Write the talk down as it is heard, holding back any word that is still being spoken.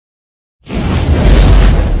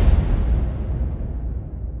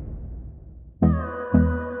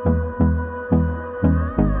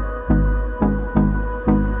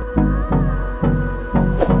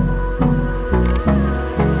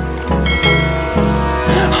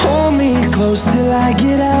close till I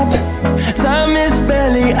get up. Time is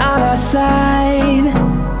barely on our side.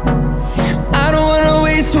 I don't wanna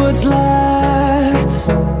waste what's left.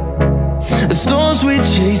 The storms we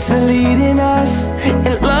chase are leading us,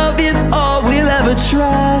 and love is all we'll ever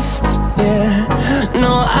trust. Yeah,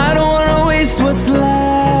 no, I don't wanna waste what's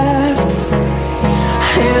left.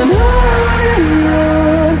 And on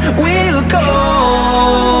we'll go,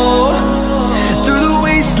 through the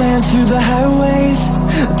wastelands, through the highways,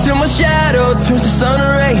 till my shadow turns to sun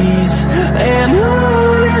rays. And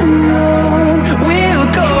on we'll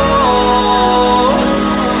go,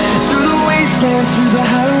 through the wastelands, through the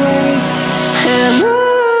highways, and on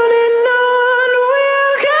we'll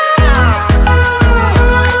go.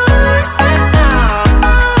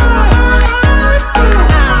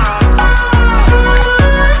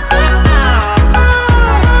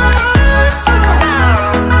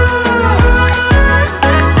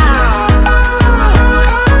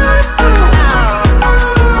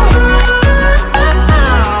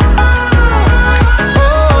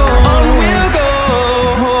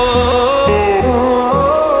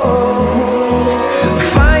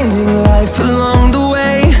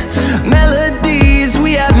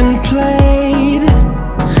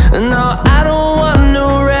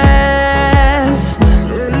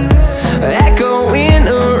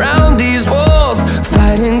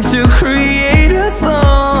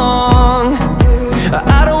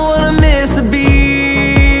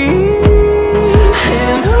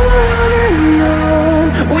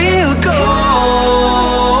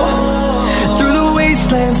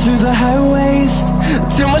 Through the highways,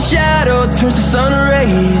 till my shadow turns to sun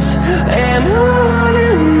rays. And on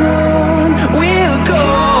we'll go,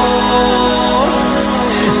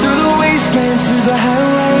 through the wastelands, through the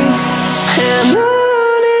highways, and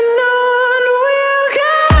on we'll go.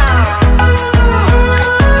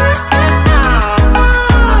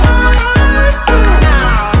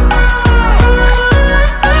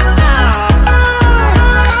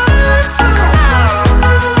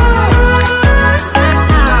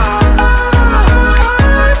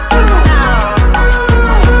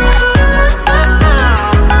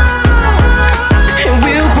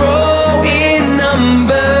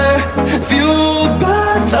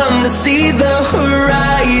 See the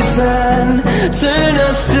horizon turn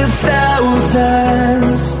us to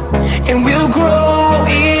thousands, and we'll grow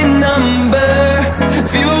in number,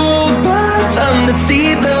 fueled by them. To see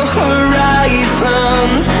the horizon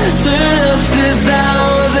turn us to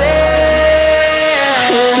thousands,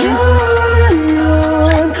 and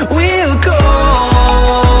on we'll go,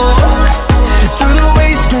 through the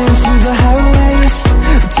wastelands, through the highways,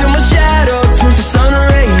 till my shadow turns to sun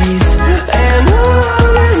rays. And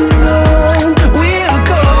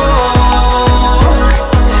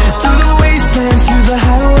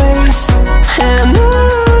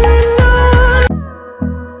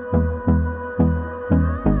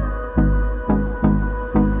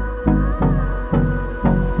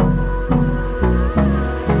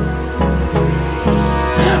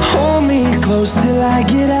close till I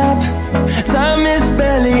get up. Time is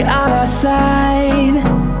barely on our side.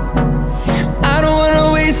 I don't wanna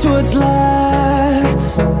waste what's left.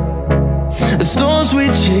 The storms we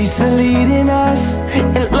chase are leading us,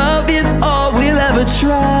 and love is all we'll ever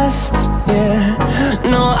trust. Yeah,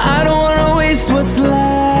 no, I don't wanna waste what's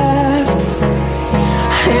left.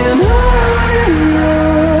 And on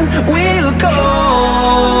we'll go,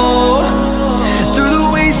 through the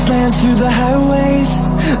wastelands, through the highways,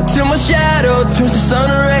 till my shadow turns to sun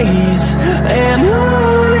rays. And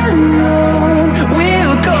on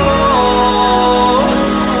we'll go,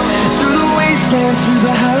 through the wastelands, through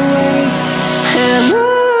the highways, and on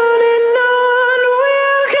we'll go.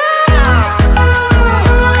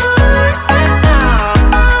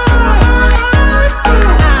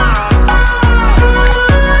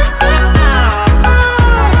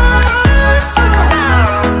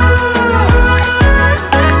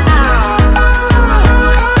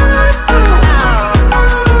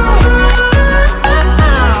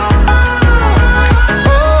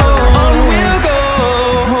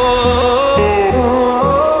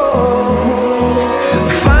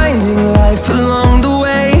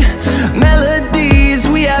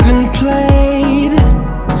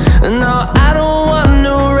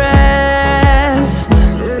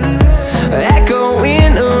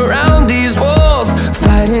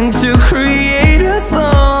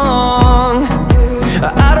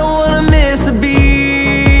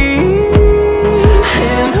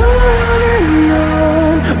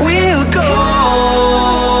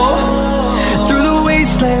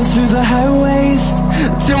 Through the highways,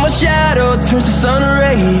 till my shadow turns to sun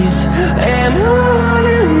rays. And